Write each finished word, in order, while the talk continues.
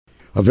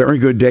A very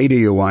good day to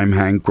you. I'm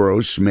Hank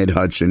Gross,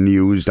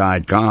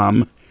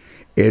 MidHudsonNews.com.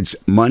 It's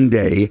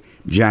Monday,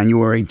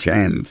 January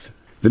 10th.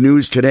 The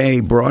news today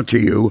brought to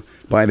you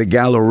by the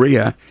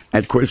Galleria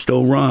at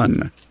Crystal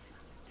Run.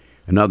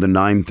 Another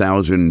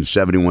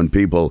 9,071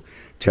 people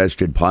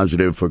tested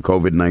positive for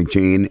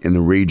COVID-19 in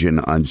the region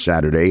on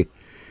Saturday.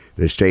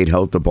 The state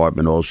health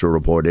department also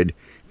reported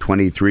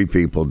 23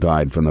 people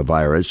died from the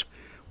virus,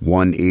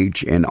 1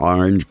 each in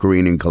Orange,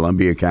 Greene, and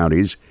Columbia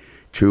counties,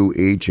 2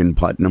 each in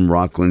Putnam,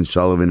 Rockland,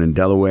 Sullivan, and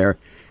Delaware,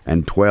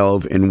 and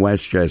 12 in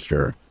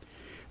Westchester.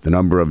 The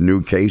number of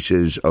new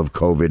cases of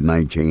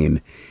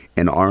COVID-19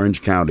 in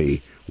Orange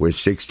County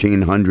was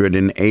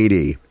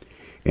 1,680.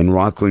 In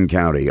Rockland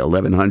County,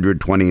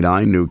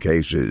 1,129 new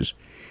cases.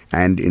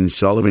 And in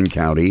Sullivan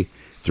County,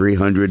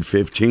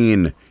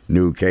 315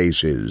 new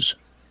cases.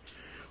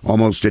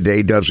 Almost a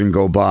day doesn't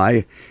go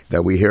by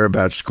that we hear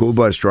about school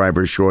bus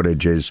driver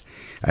shortages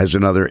as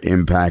another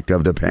impact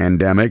of the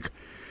pandemic.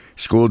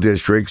 School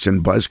districts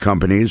and bus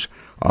companies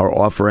are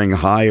offering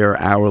higher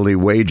hourly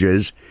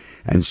wages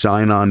and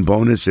sign-on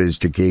bonuses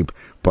to keep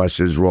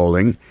buses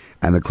rolling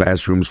and the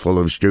classrooms full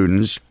of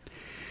students.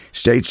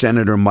 State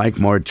Senator Mike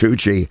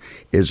Martucci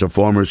is a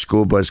former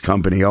school bus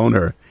company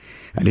owner,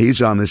 and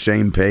he's on the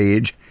same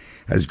page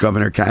as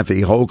Governor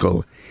Kathy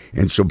Hochul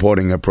in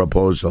supporting a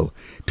proposal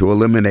to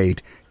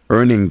eliminate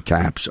earning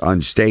caps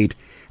on state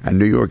and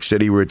New York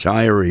City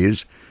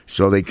retirees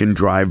so they can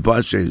drive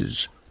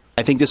buses.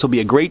 I think this will be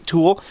a great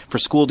tool for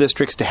school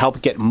districts to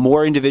help get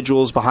more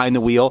individuals behind the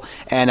wheel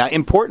and,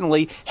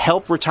 importantly,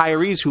 help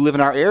retirees who live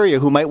in our area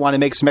who might want to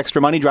make some extra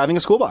money driving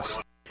a school bus.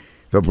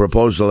 The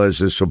proposal has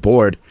the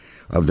support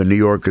of the New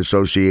York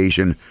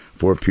Association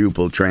for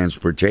Pupil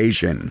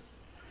Transportation.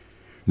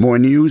 More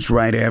news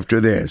right after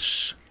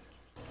this.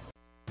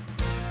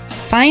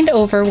 Find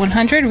over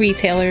 100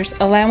 retailers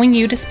allowing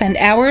you to spend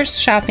hours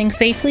shopping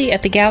safely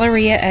at the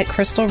Galleria at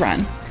Crystal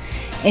Run.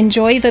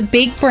 Enjoy the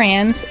big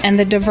brands and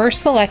the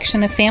diverse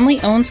selection of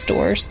family-owned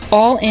stores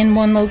all in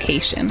one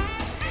location.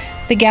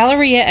 The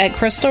Galleria at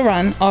Crystal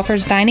Run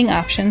offers dining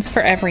options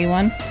for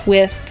everyone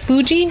with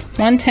Fuji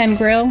 110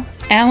 Grill,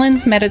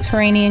 Allen's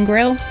Mediterranean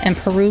Grill, and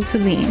Peru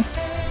Cuisine.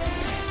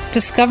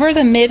 Discover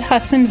the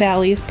Mid-Hudson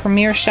Valley's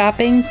premier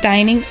shopping,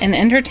 dining, and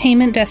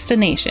entertainment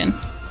destination,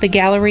 the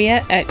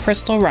Galleria at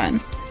Crystal Run.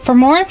 For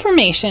more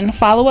information,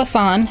 follow us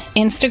on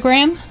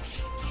Instagram,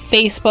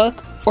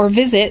 Facebook, or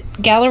visit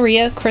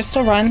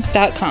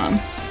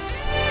GalleriaCrystalRun.com.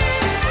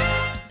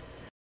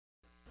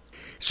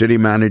 City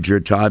Manager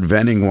Todd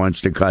Venning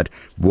wants to cut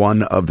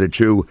one of the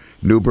 2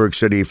 Newburgh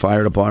City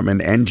Fire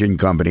Department engine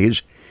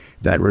companies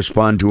that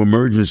respond to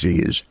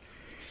emergencies.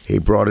 He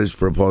brought his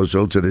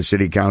proposal to the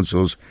City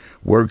Council's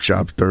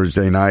workshop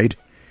Thursday night.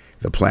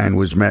 The plan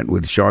was met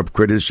with sharp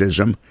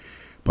criticism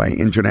by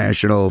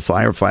International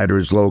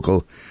Firefighters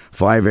Local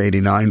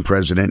 589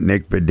 President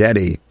Nick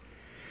Bedetti.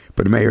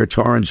 But Mayor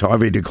Torrance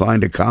Harvey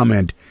declined to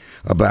comment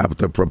about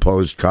the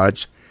proposed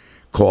cuts.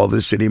 Call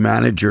the city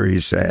manager, he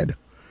said.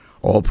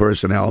 All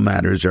personnel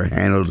matters are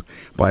handled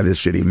by the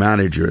city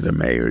manager, the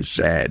mayor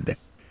said.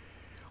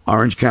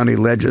 Orange County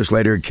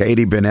legislator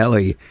Katie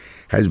Benelli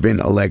has been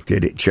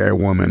elected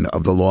chairwoman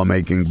of the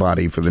lawmaking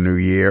body for the new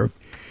year.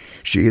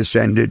 She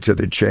ascended to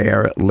the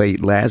chair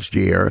late last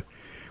year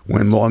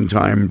when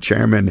longtime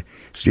chairman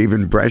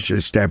Stephen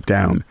Brescia stepped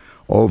down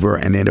over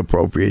an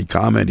inappropriate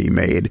comment he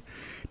made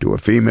to a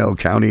female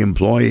county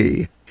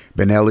employee.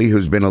 Benelli,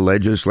 who's been a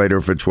legislator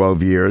for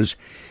 12 years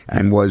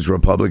and was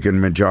Republican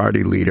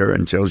majority leader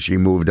until she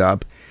moved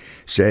up,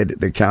 said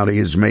the county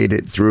has made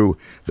it through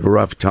the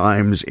rough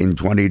times in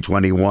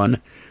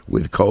 2021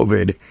 with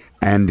COVID,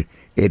 and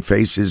it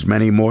faces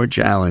many more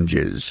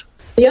challenges.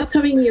 The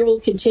upcoming year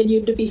will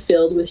continue to be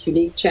filled with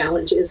unique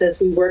challenges as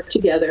we work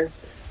together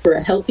for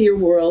a healthier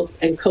world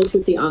and cope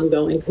with the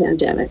ongoing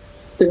pandemic.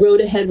 The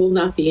road ahead will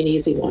not be an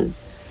easy one.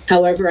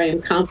 However, I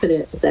am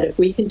confident that if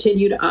we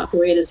continue to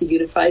operate as a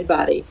unified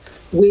body,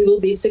 we will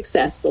be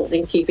successful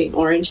in keeping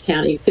Orange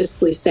County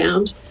fiscally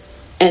sound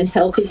and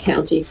healthy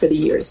county for the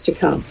years to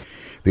come.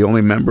 The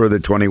only member of the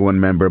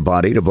 21-member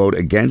body to vote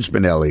against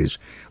Benelli's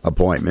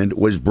appointment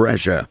was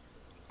Brescia.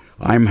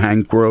 I'm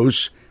Hank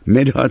Gross,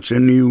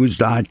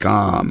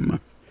 MidHudsonNews.com.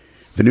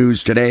 The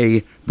news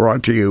today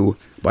brought to you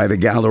by the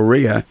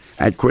Galleria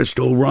at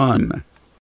Crystal Run.